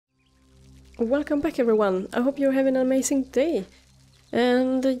Welcome back everyone, I hope you're having an amazing day.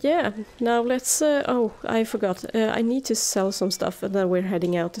 And yeah, now let's... oh, I forgot, I need to sell some stuff and then we're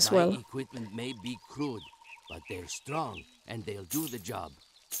heading out as well. My equipment may be crude, but they're strong and they'll do the job.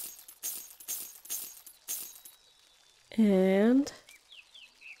 And...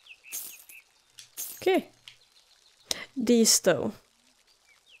 okay. These though.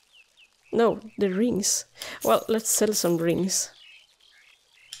 No, the rings. Well, let's sell some rings.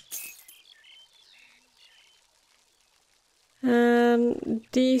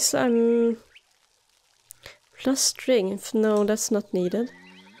 These plus strength. No, that's not needed.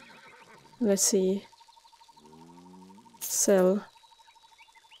 Let's see. Sell.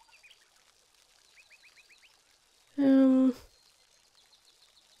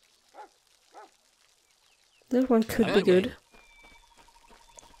 That one could be good.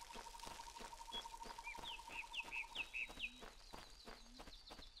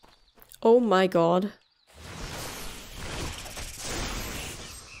 Oh my god.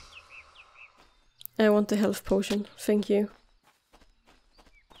 I want the health potion, thank you.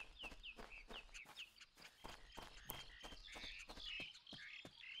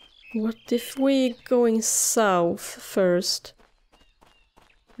 What if we going south first?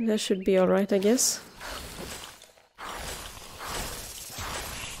 That should be alright, I guess.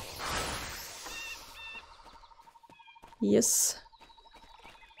 Yes.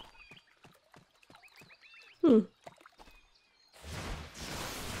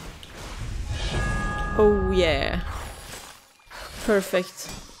 Oh yeah. Perfect.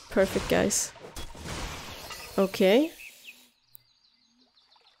 Perfect, guys. Okay.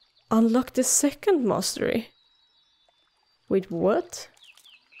 Unlock the second mastery. Wait, what?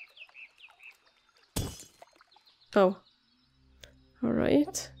 Oh.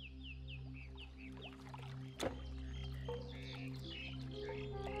 Alright.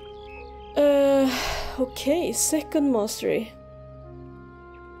 Okay, second mastery.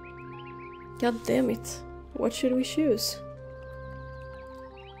 God damn it. What should we choose?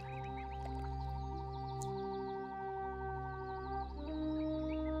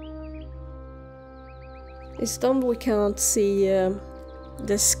 It's dumb we cannot see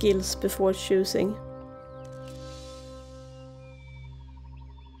the skills before choosing.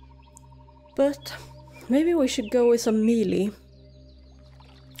 But maybe we should go with some melee.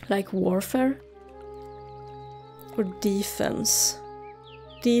 Like warfare? Or defense?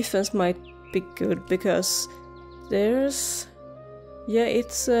 Defense might be good because there's... yeah,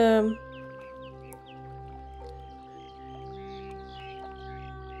 it's... the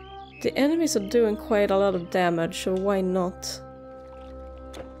enemies are doing quite a lot of damage, so why not?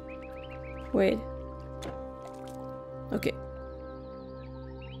 Wait. Okay.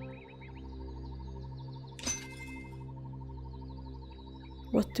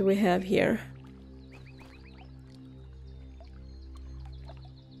 What do we have here?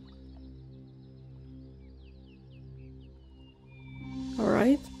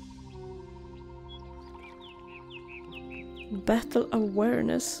 Alright. Battle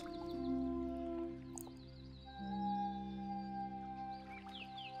awareness.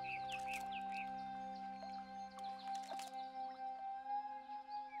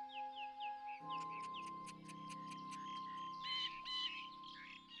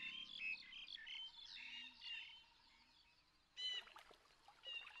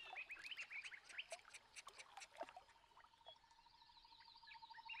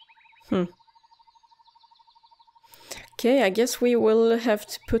 Okay, I guess we will have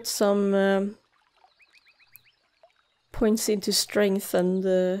to put some points into strength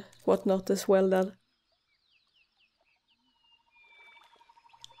and whatnot as well then.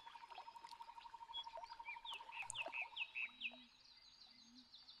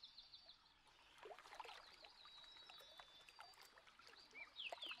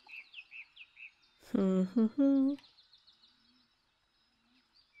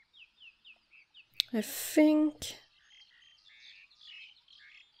 I think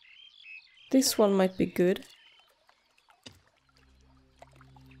this one might be good.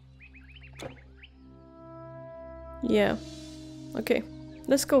 Yeah, okay,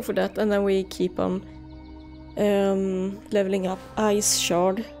 let's go for that and then we keep on leveling up Ice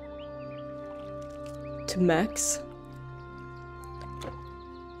Shard to max.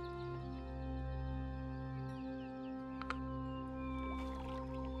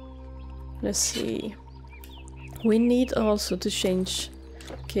 Let's see. We need also to change...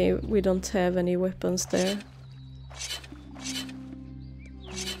 okay, we don't have any weapons there.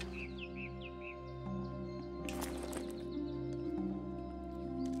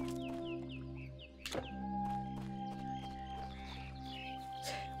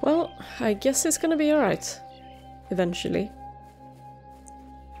 Well, I guess it's gonna be alright. Eventually.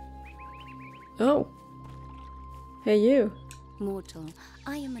 Oh. Hey you. Mortal,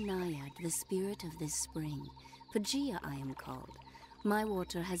 I am a naiad, the spirit of this spring. Pagea I am called. My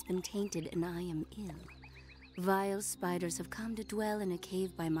water has been tainted and I am ill. Vile spiders have come to dwell in a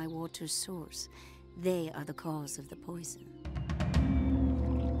cave by my water's source. They are the cause of the poison.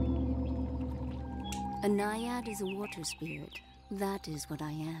 A naiad is a water spirit. That is what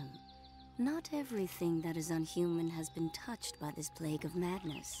I am. Not everything that is unhuman has been touched by this plague of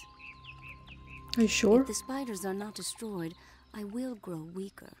madness. Are you sure? If the spiders are not destroyed, I will grow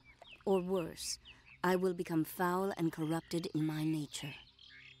weaker. Or worse, I will become foul and corrupted in my nature.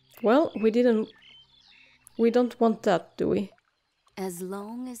 Well, we don't want that, do we? As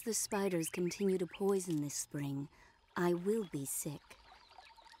long as the spiders continue to poison this spring, I will be sick.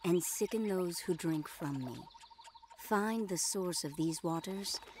 And sicken those who drink from me. Find the source of these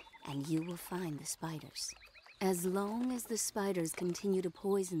waters, and you will find the spiders. As long as the spiders continue to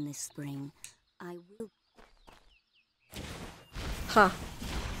poison this spring, I will... Ha!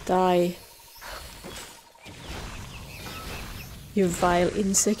 Die. You vile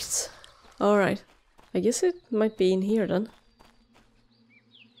insects. Alright. I guess it might be in here then.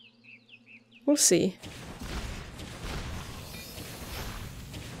 We'll see.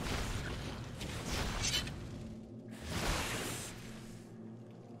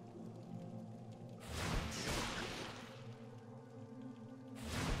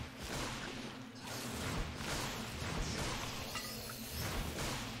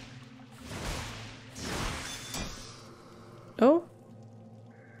 Oh?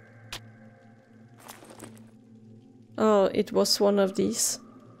 Oh, it was one of these.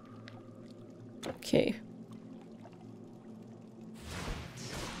 Okay.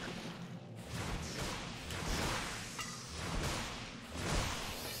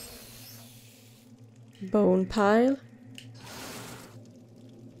 Bone pile.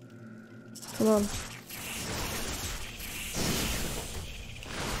 Come on.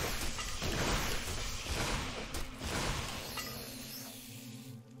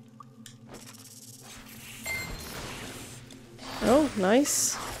 Oh,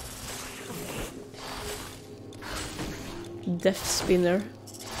 nice. Death spinner.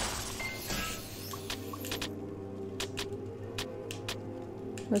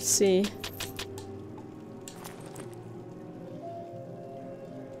 Let's see.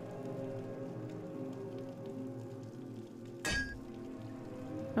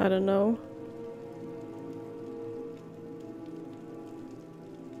 I don't know.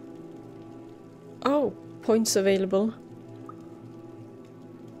 Oh, points available.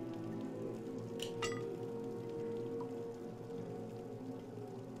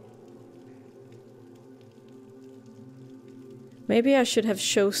 Maybe I should have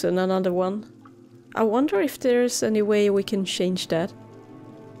chosen another one. I wonder if there's any way we can change that.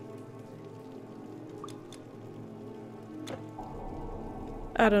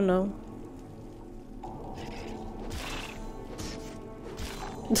 I don't know.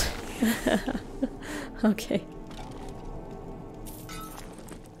 Okay.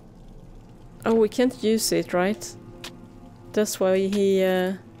 Oh, we can't use it, right? That's why he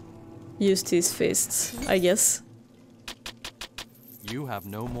used his fists, I guess. You have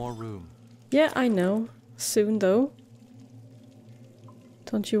no more room. Yeah, I know. Soon, though.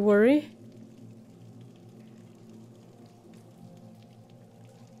 Don't you worry.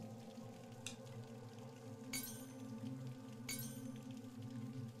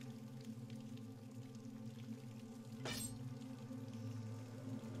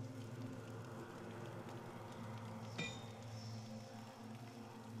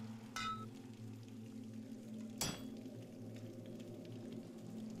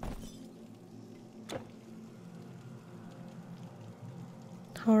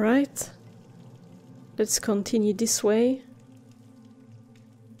 Alright. Let's continue this way.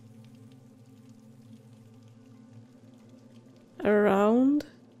 Around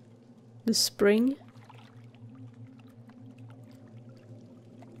the spring.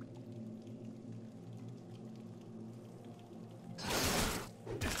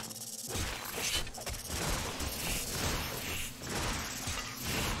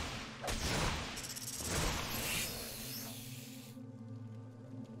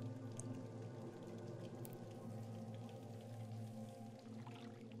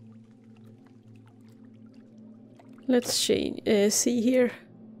 Let's see here.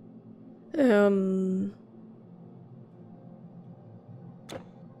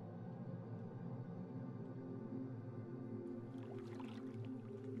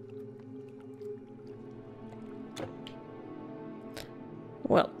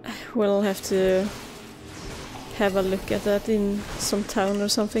 Well, we'll have to have a look at that in some town or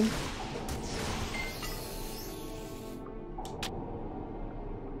something.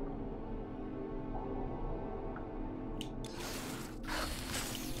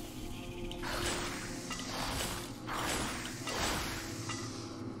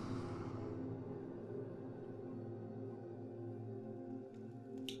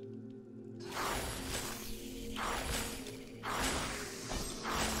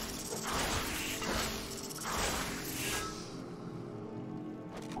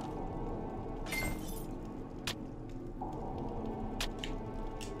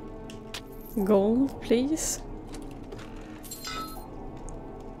 Gold, please.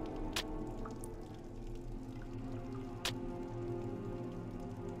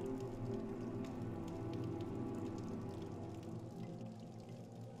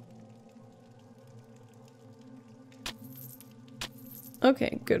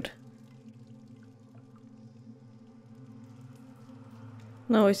 Okay, good.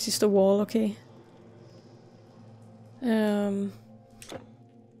 Now it's just a wall, okay.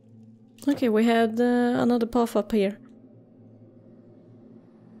 Okay, we had another path up here.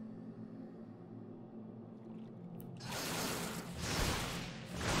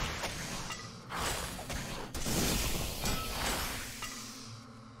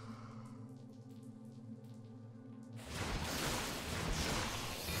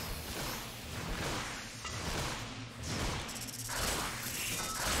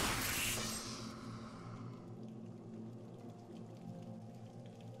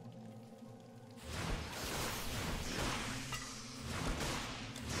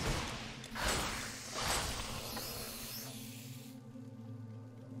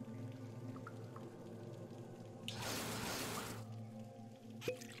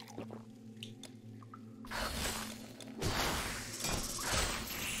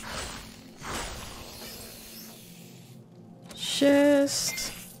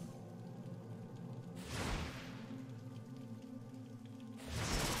 Just...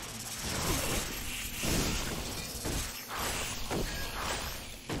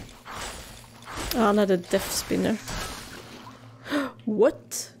 another death spinner.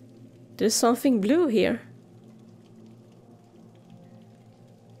 What? There's something blue here.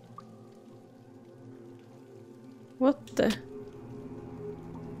 What the?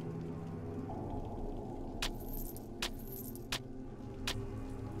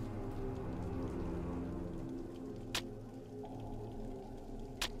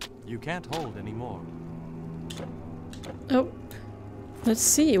 You can't hold anymore. Oh, let's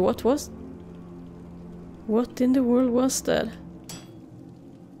see, what in the world was that?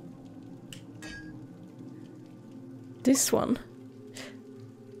 This one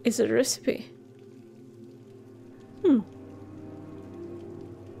is a recipe.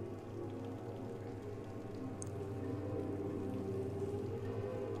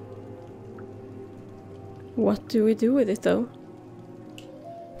 What do we do with it though?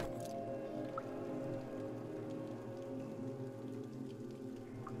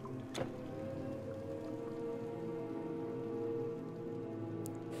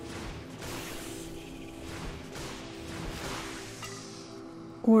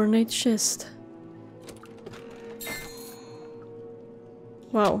 Ornate chest.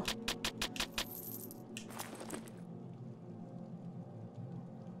 Wow.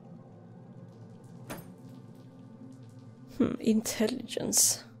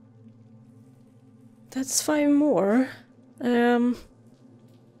 Intelligence. That's 5 more. But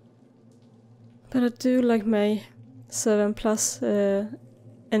I do like my 7+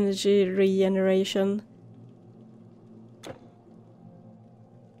 energy regeneration.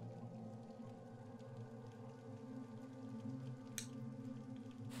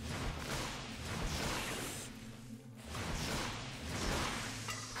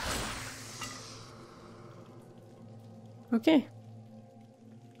 Okay.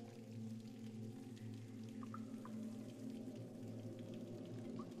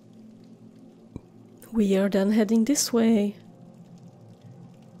 We are then heading this way.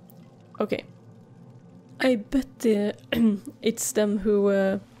 Okay. I bet it's them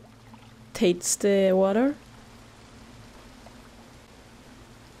who tastes the water.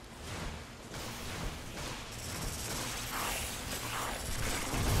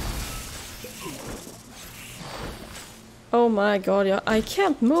 Oh my god, yeah, I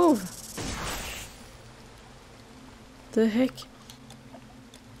can't move! The heck?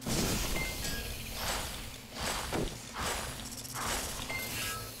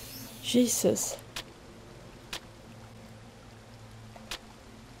 Jesus.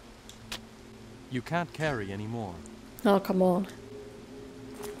 You can't carry anymore. Oh, come on.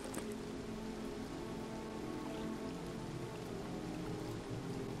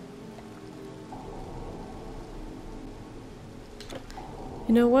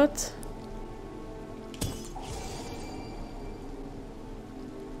 You know what?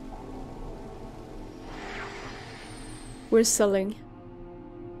 We're selling.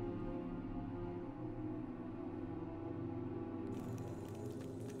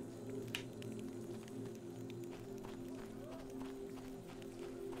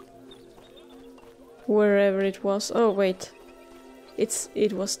 Wherever it was. Oh wait.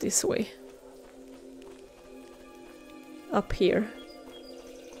 It was this way. Up here.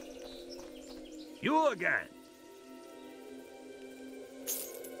 You again.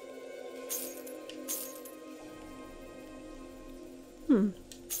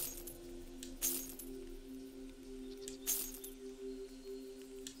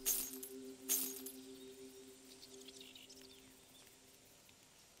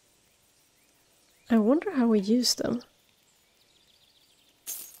 I wonder how we use them.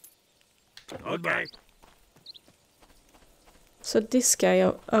 Okay. So this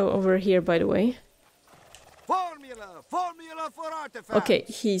guy, over here by the way. Formula for artifacts. Okay,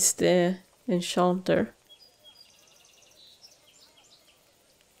 he's the enchanter.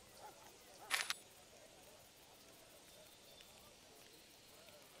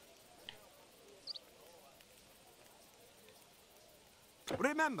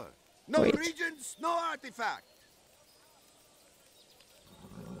 Remember, no Wait. regions, no artifact.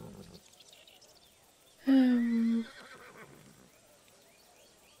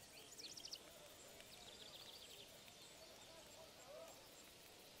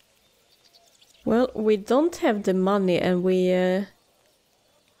 Well, we don't have the money and we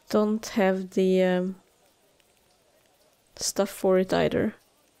don't have the stuff for it either.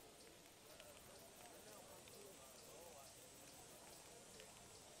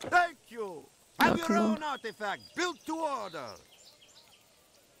 Thank you. Have Oh, your come on. own artifact built to order.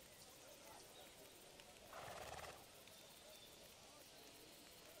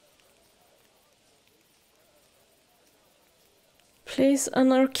 Place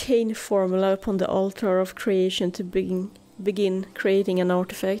an arcane formula upon the altar of creation to begin creating an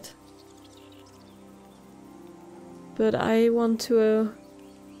artifact. But I want to...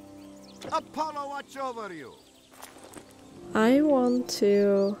 Apollo watch over you. I want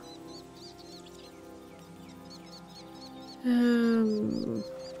to...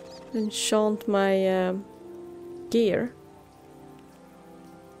 enchant my gear.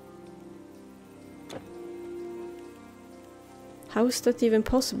 How is that even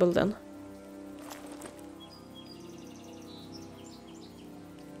possible then?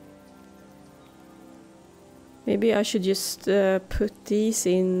 Maybe I should just put these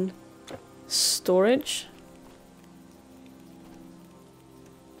in storage.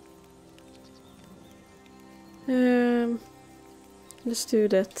 Let's do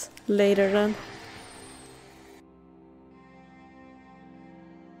that later then.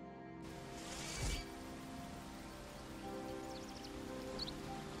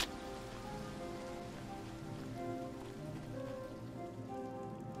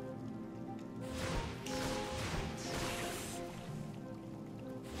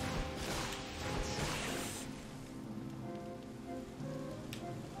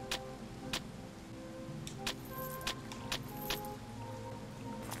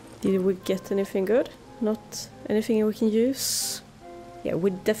 Did we get anything good? Not anything we can use? Yeah, we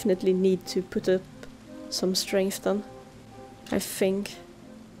definitely need to put up some strength then, I think.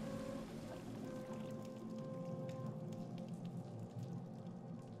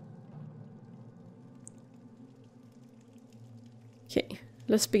 Okay,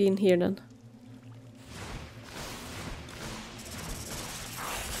 let's begin here then.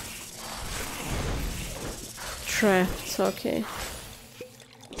 Trapped, okay.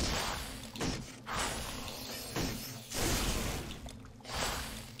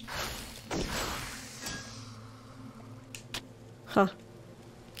 Huh.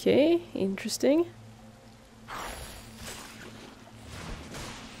 Okay, interesting.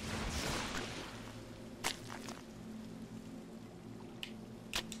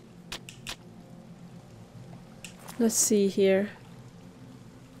 Let's see here.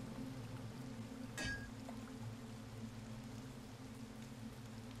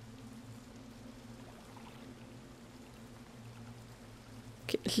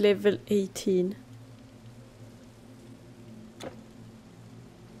 Okay, level 18.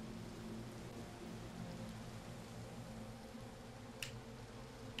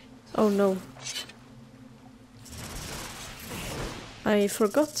 Oh no. I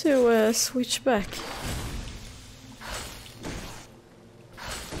forgot to switch back.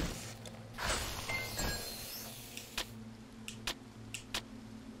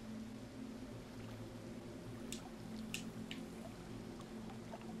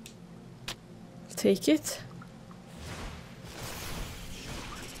 take it.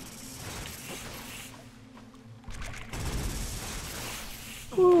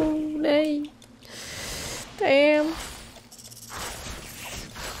 Oh, nej. Damn.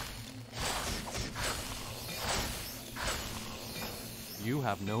 You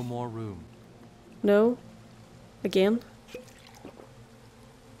have no more room. No. Again.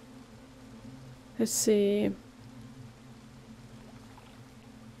 Let's see.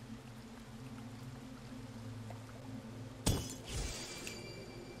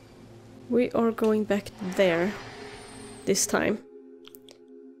 We are going back there this time.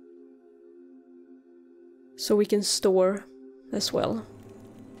 So we can store as well.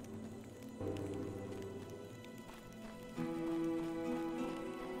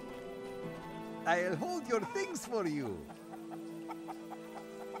 I'll hold your things for you.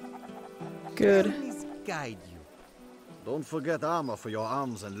 Good. Please guide you. Don't forget armor for your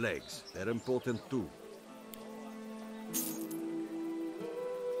arms and legs. They're important too.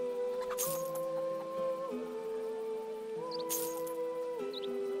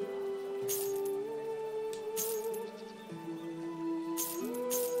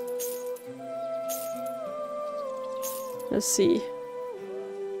 Let's see.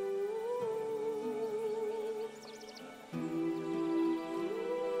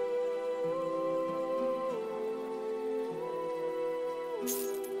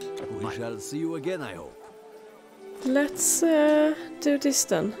 We shall see you again, I hope. Let's do this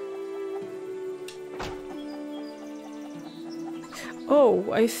then.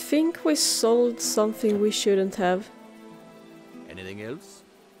 Oh, I think we sold something we shouldn't have. Anything else?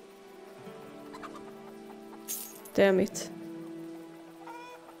 Damn it.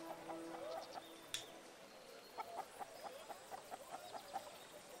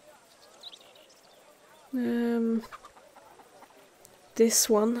 This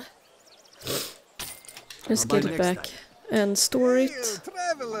one. Let's get it back and store it. Here,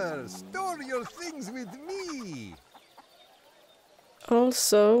 traveler, store your things with me.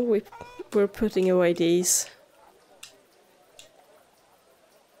 Also, we're putting away these.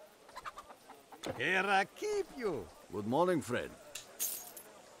 Here I keep you. Good morning, friend.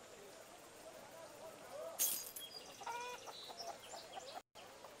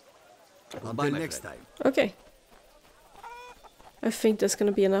 Until next time. Okay. I think that's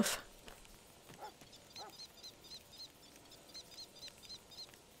gonna be enough.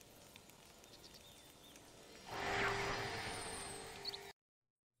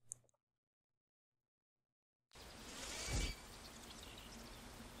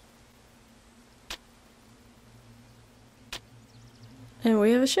 And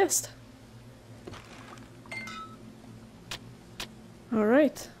we have a chest. All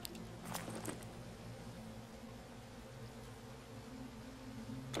right.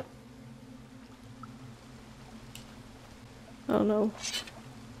 Oh no.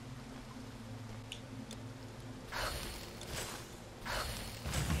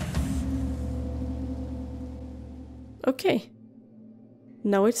 Okay.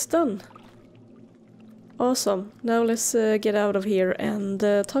 Now it's done. Awesome. Now let's get out of here and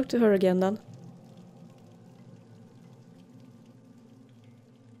talk to her again then.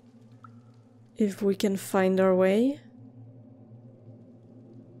 If we can find our way.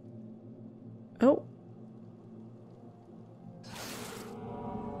 Oh.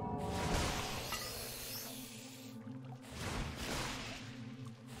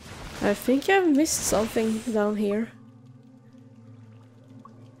 I think I've missed something down here.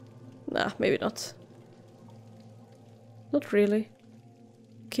 Nah, maybe not. Not really.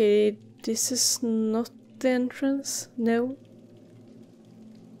 Okay, this is not the entrance. No.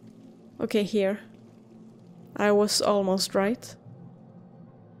 Okay, here. I was almost right.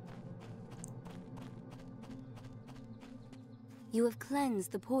 You have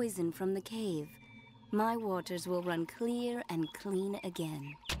cleansed the poison from the cave. My waters will run clear and clean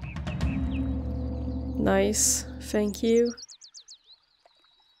again. Nice. Thank you.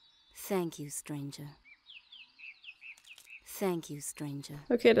 Thank you, stranger. Thank you, stranger.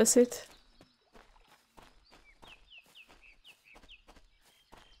 Okay, that's it.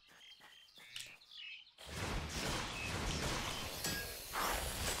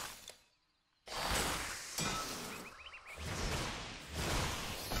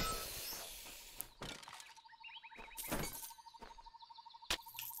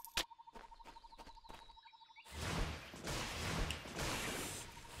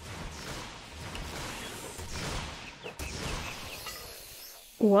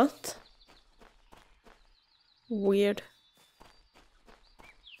 What? Weird.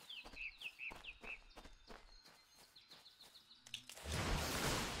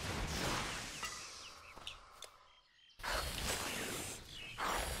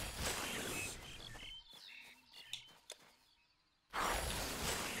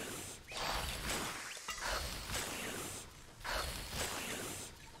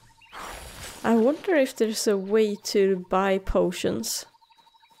 wonder if there's a way to buy potions.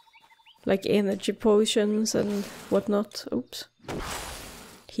 Like energy potions and whatnot. Oops.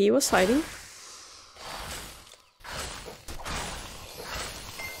 He was hiding.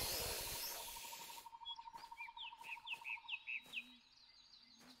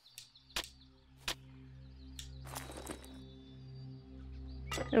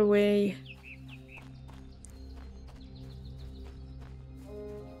 Away.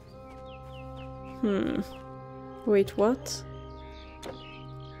 Wait, what?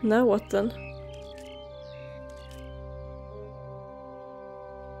 Now what then?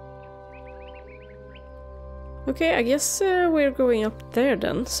 Okay, I guess we're going up there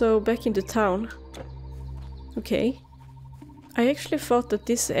then, so back into town. Okay. I actually thought that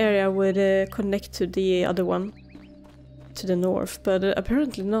this area would connect to the other one to the north, but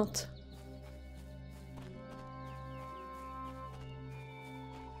apparently not.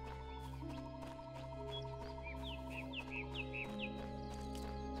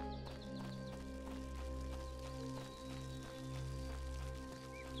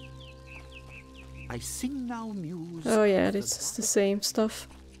 I sing now, muse. Oh yeah, this is the same stuff.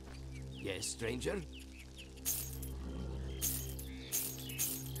 Yes, stranger?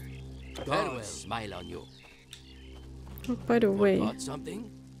 Farewell, smile on you. Oh, by the way, Got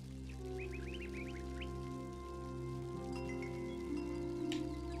something?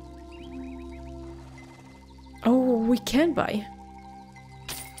 oh, we can buy.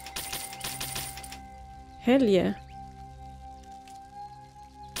 Hell yeah.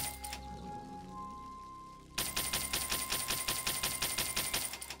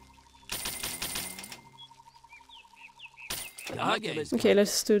 Okay,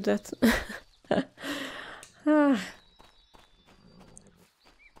 let's do that.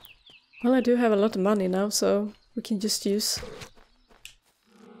 Well, I do have a lot of money now, so we can just use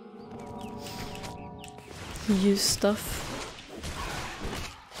stuff.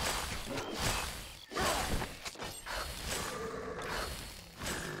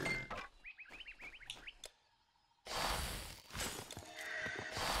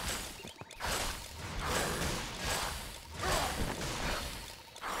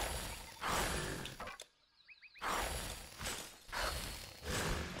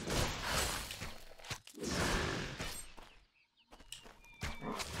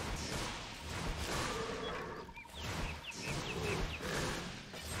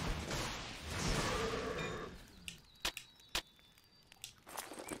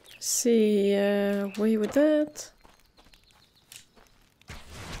 See, away with that.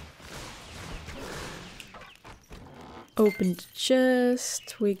 Open the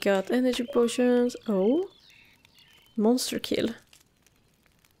chest. We got energy potions. Oh, monster kill.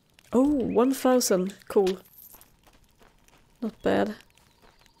 Oh, 1000. Cool. Not bad.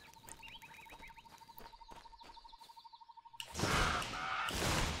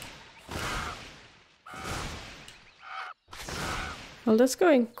 Well, that's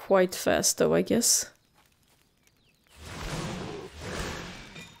going quite fast though, I guess.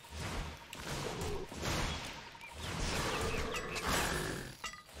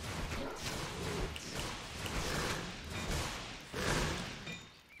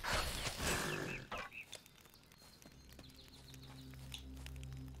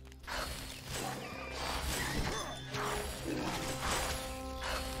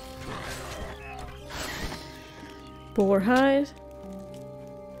 Boar hide.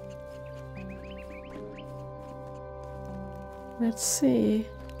 Let's see.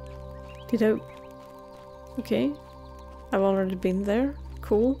 Did I... Okay. I've already been there.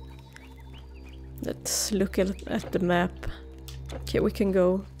 Cool. Let's look at the map. Okay, we can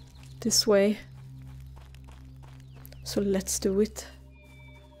go this way. So let's do it.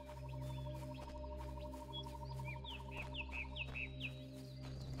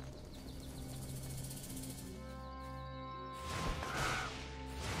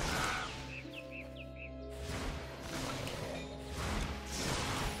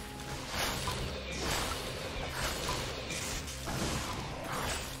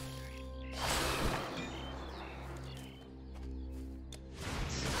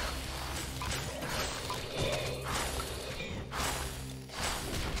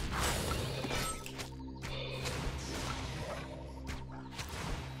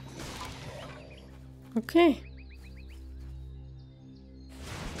 Okay.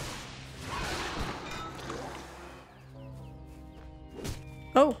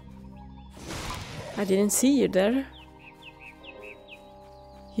 Oh! I didn't see you there.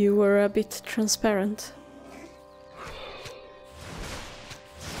 You were a bit transparent.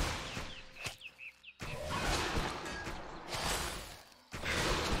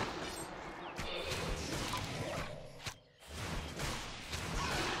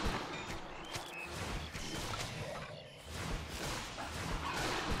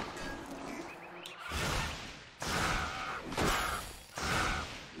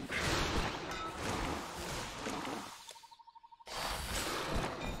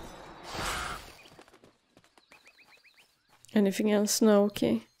 Anything else? No,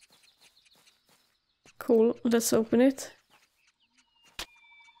 okay. Cool, let's open it.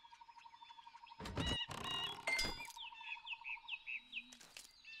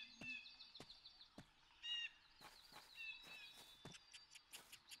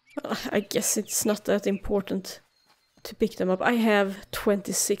 I guess it's not that important to pick them up. I have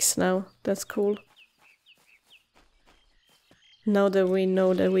 26 now, that's cool. Now that we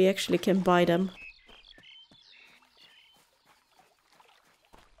know that we actually can buy them.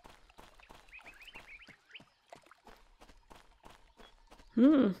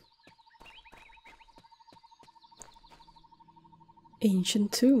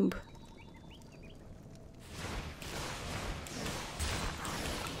 Ancient tomb.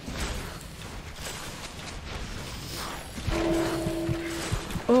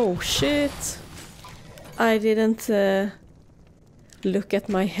 Oh shit! I didn't look at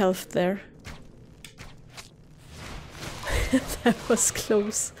my health there. That was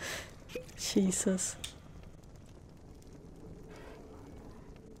close. Jesus.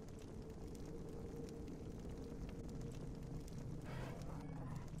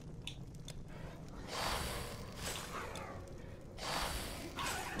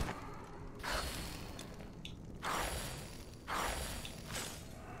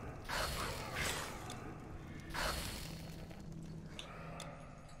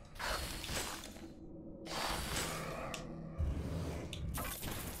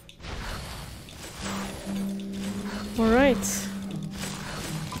 All right.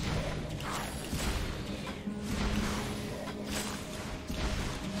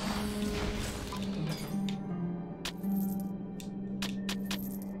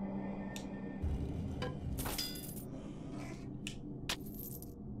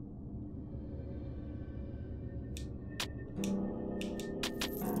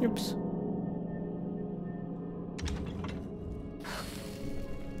 Oops.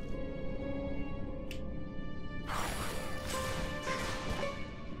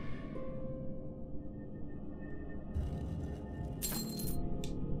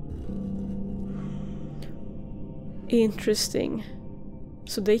 Interesting.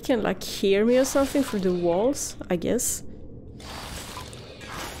 So they can like hear me or something through the walls, I guess.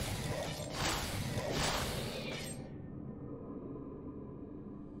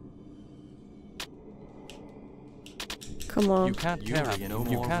 Come on. You can't carry anymore.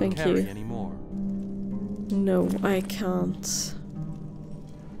 You can't Thank carry you. anymore. No, I can't.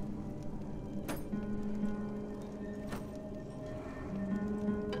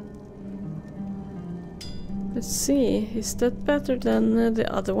 Let's see, is that better than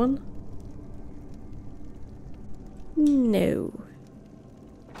the other one? No.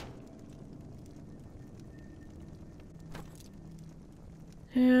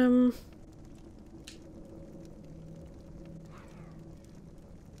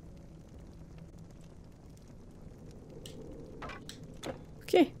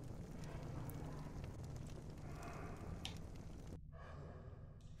 Okay.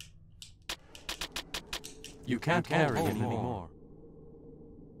 You can't carry anymore.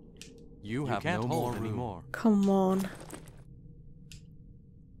 You have no more anymore. Come on.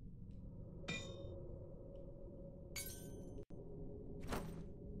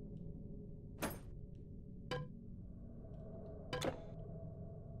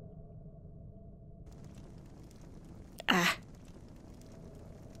 Ah.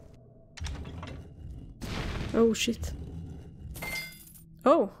 Oh shit.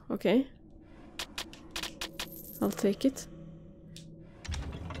 Oh, okay. I'll take it.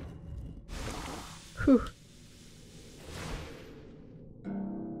 Whew.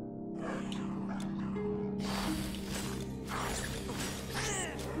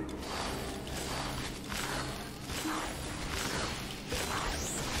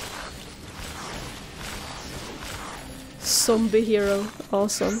 Zombie hero,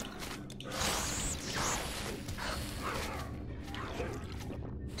 awesome.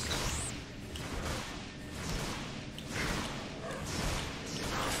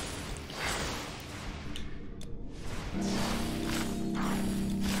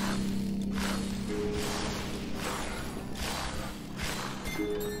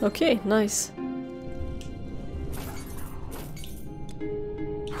 Okay, nice.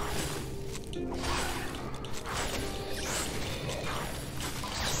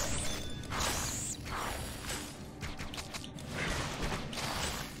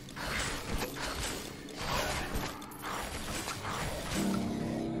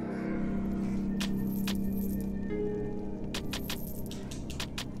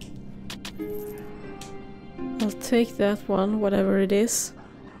 I'll take that one, whatever it is.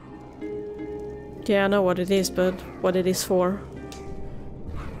 Yeah, I know what it is, but what it is for.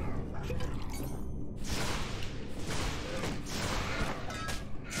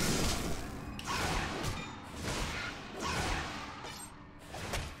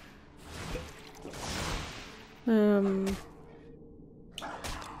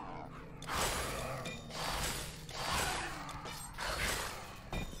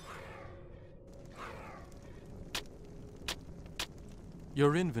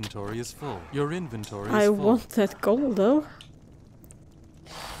 Your inventory is full. Your inventory is I full. want that gold though.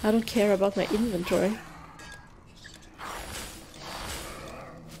 I don't care about my inventory.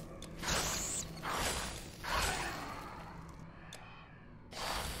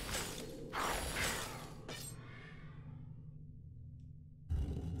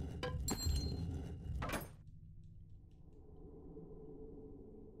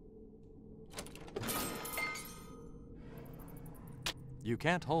 You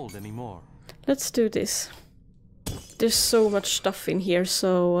can't hold any more. Let's do this. There's so much stuff in here,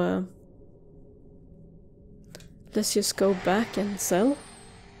 so let's just go back and sell.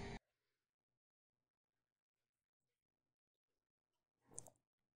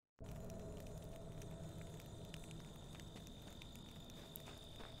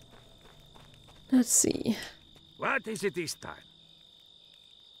 Let's see. What is it this time?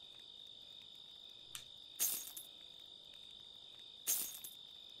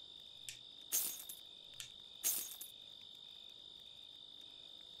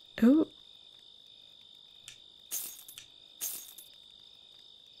 Oh.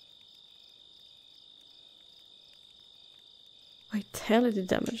 Vitality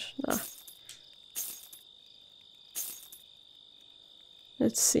damage. Nah.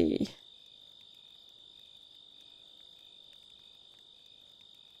 Let's see.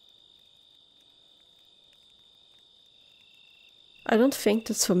 I don't think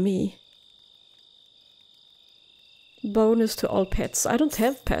that's for me. Bonus to all pets. I don't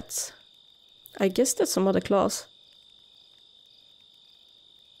have pets. I guess that's some other class.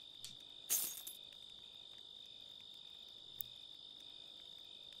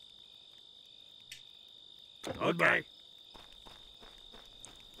 Okay.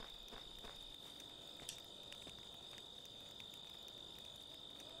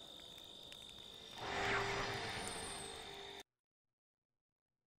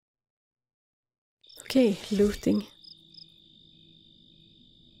 Okay, looting.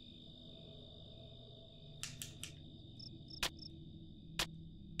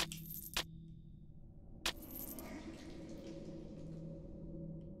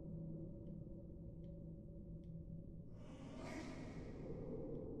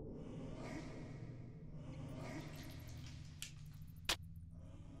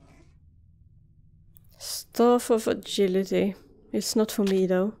 Staff of Agility. It's not for me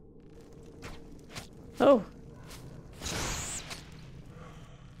though. Oh.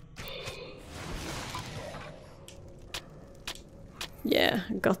 Yeah,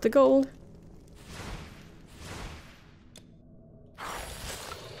 got the gold.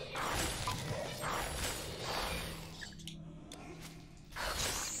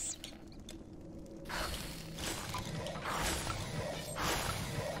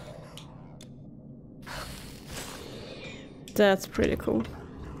 That's pretty cool.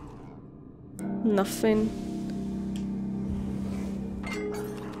 Nothing.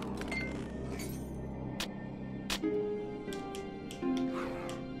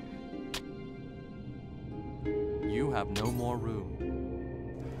 You have no more room.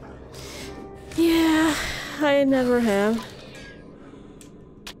 Yeah, I never have.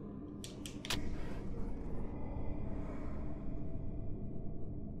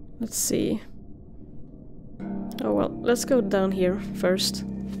 Let's see. Oh well, let's go down here first.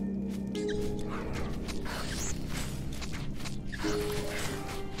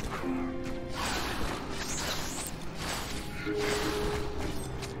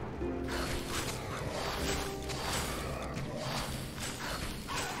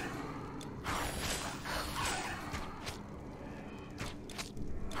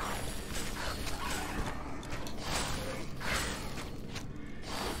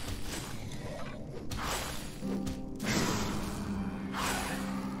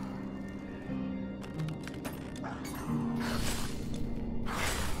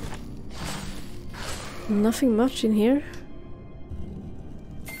 Nothing much in here.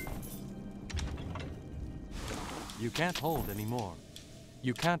 You can't hold anymore.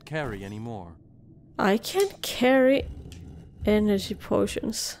 You can't carry anymore. I can't carry energy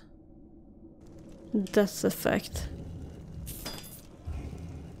potions. That's a fact.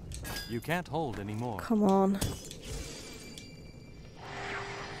 You can't hold anymore. Come on.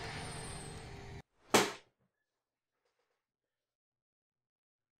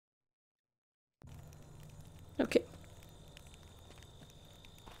 Okay.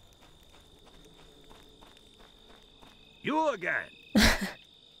 You again.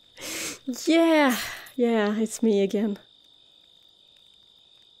 Yeah, yeah, it's me again.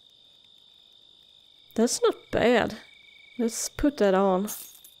 That's not bad. Let's put that on.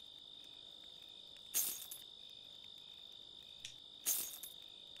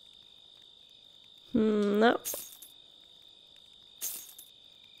 No.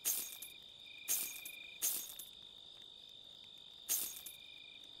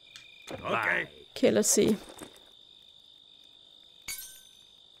 Okay. Okay, let's see.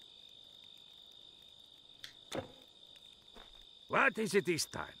 What is it this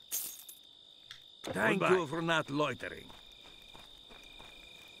time? Thank you for not loitering.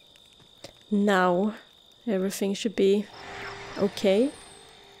 Now everything should be okay.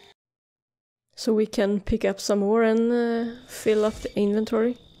 So we can pick up some more and fill up the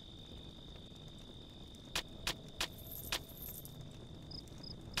inventory.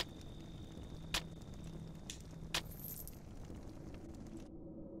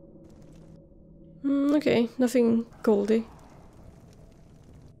 Okay, nothing goldy.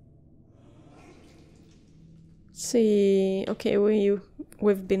 See, okay,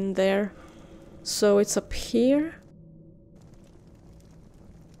 we've been there. So it's up here.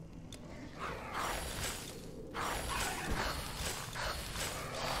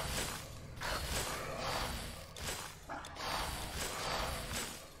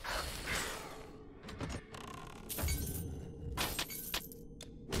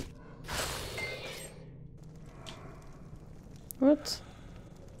 What?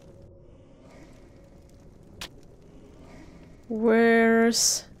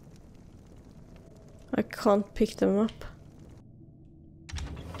 Where's... I can't pick them up.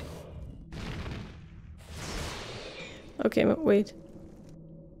 Okay, but wait.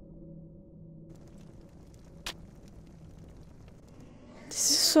 This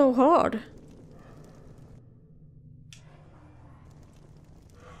is so hard.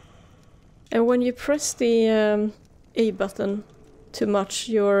 And when you press the A button too much,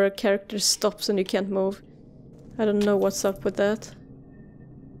 your character stops and you can't move. I don't know what's up with that.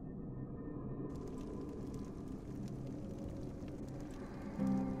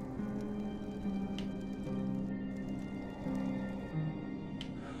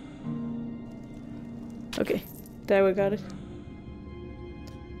 Okay, there we got it.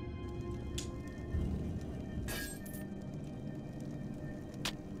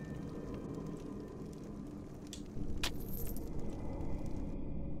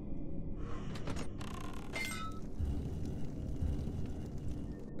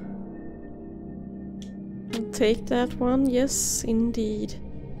 I'll take that one, yes, indeed.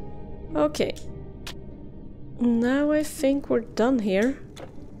 Okay. Now I think we're done here.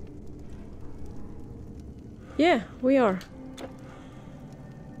 Yeah, we are.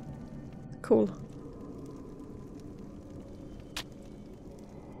 Cool.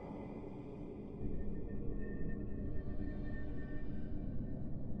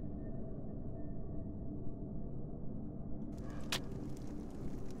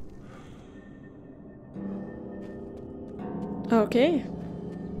 Okay.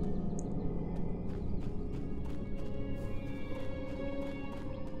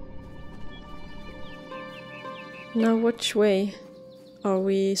 Now which way are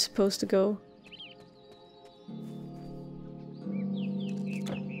we supposed to go?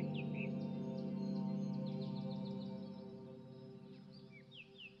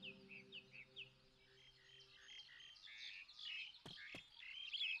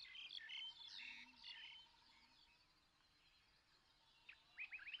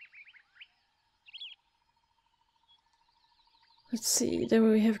 Let's see, there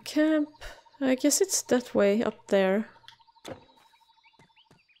we have camp. I guess it's that way up there.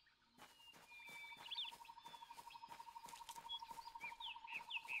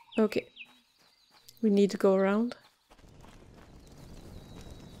 Okay. We need to go around.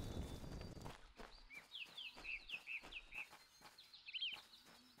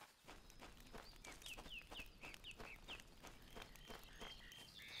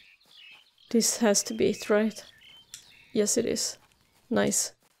 This has to be it, right? Yes, it is.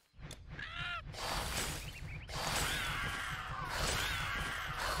 Nice.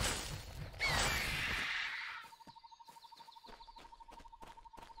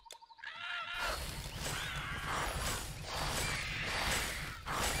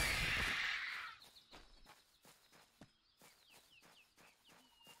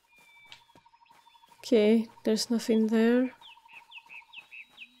 Okay, there's nothing there.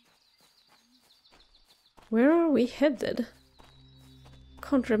 Where are we headed?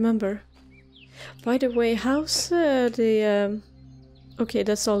 Can't remember. By the way, how's the... Okay,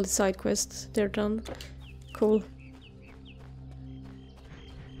 that's all the side quests. They're done. Cool.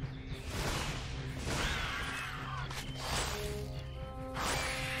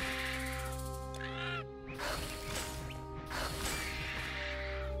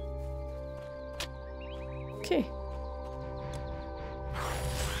 Okay.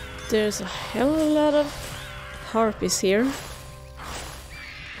 There's a hell of a lot of harpies here.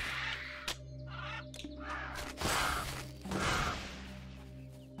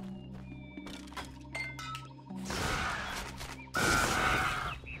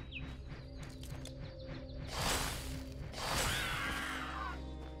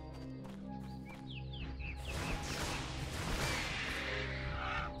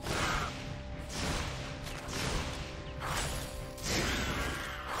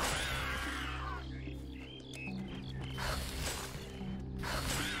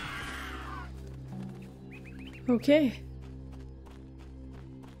 Okay.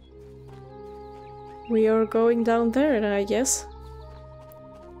 We are going down there, I guess.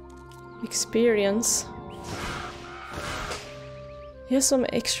 Experience. Yeah, some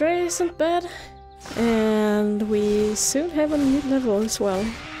extra isn't bad. And we soon have a new level as well.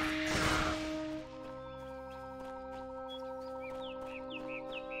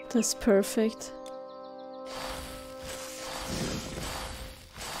 That's perfect.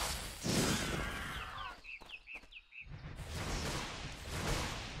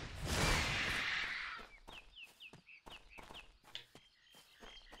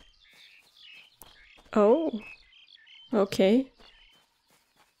 Oh, okay.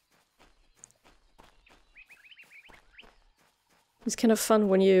 It's kind of fun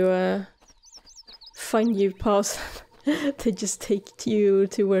when you find new paths. They just take you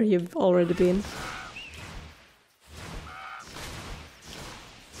to where you've already been.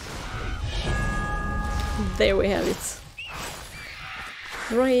 There we have it.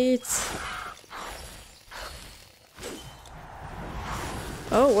 Right.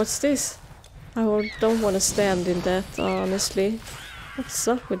 Oh, what's this? I don't want to stand in that, honestly. What's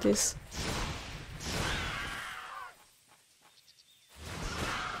up with this?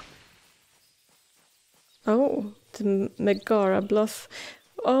 Oh, the Megara Bluff.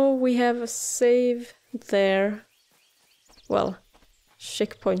 Oh, we have a save there. Well,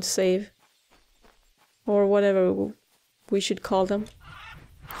 checkpoint save. Or whatever we should call them.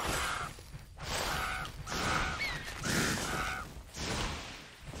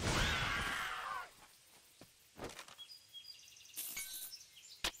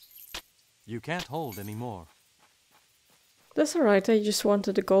 You can't hold any more. That's alright, I just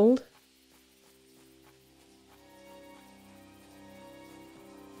wanted the gold.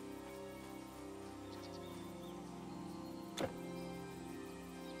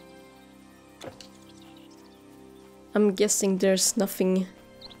 I'm guessing there's nothing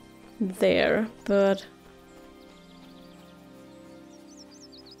there, but...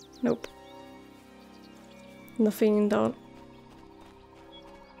 Nope. Nothing down.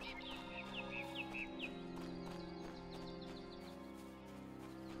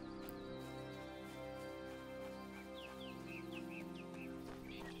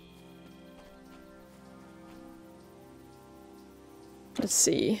 Let's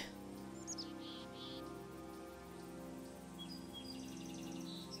see.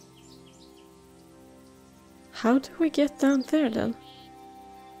 How do we get down there then?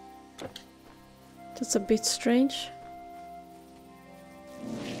 That's a bit strange.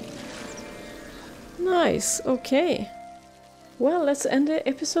 Nice, okay. Well, let's end the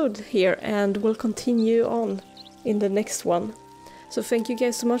episode here and we'll continue on in the next one. So thank you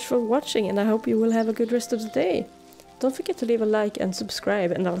guys so much for watching and I hope you will have a good rest of the day. Don't forget to leave a like and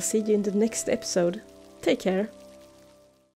subscribe and I'll see you in the next episode. Take care.